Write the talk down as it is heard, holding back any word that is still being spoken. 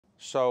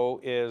So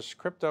is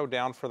crypto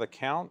down for the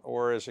count,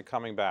 or is it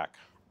coming back?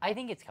 I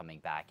think it's coming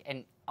back.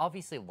 And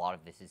obviously, a lot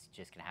of this is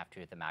just going to have to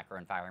do with the macro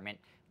environment.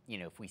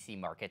 If we see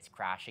markets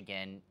crash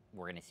again,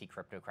 we're going to see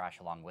crypto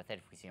crash along with it.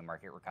 If we see a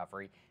market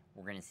recovery,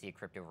 we're going to see a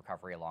crypto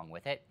recovery along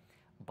with it.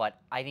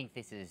 But I think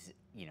this is,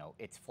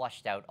 it's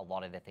flushed out a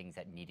lot of the things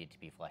that needed to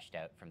be flushed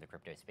out from the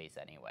crypto space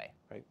anyway.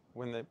 Right.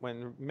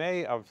 When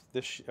May of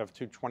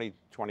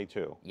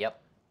 2022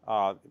 Yep.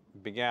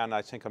 began,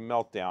 I think, a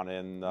meltdown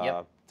in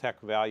Yep. tech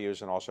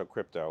values and also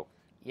crypto.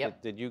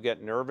 Yep. Did you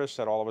get nervous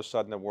that all of a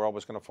sudden the world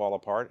was going to fall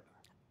apart?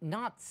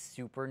 Not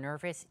super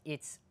nervous.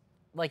 It's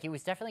like it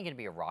was definitely going to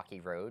be a rocky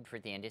road for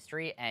the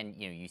industry, and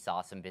you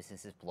saw some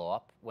businesses blow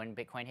up when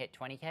Bitcoin hit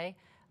 20K.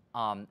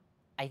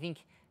 I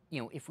think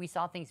if we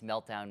saw things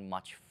melt down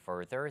much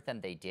further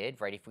than they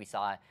did, right? If we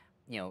saw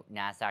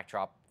Nasdaq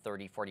drop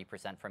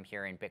 30-40% from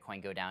here and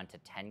Bitcoin go down to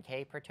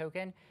 10K per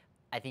token,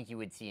 I think you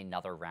would see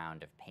another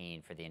round of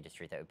pain for the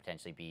industry that would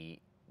potentially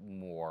be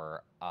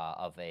more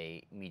of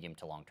a medium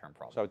to long term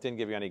problem. So it didn't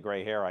give you any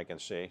gray hair, I can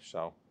see.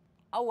 So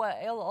Oh,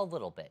 a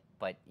little bit,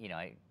 but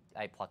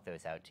I pluck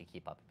those out to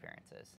keep up appearances.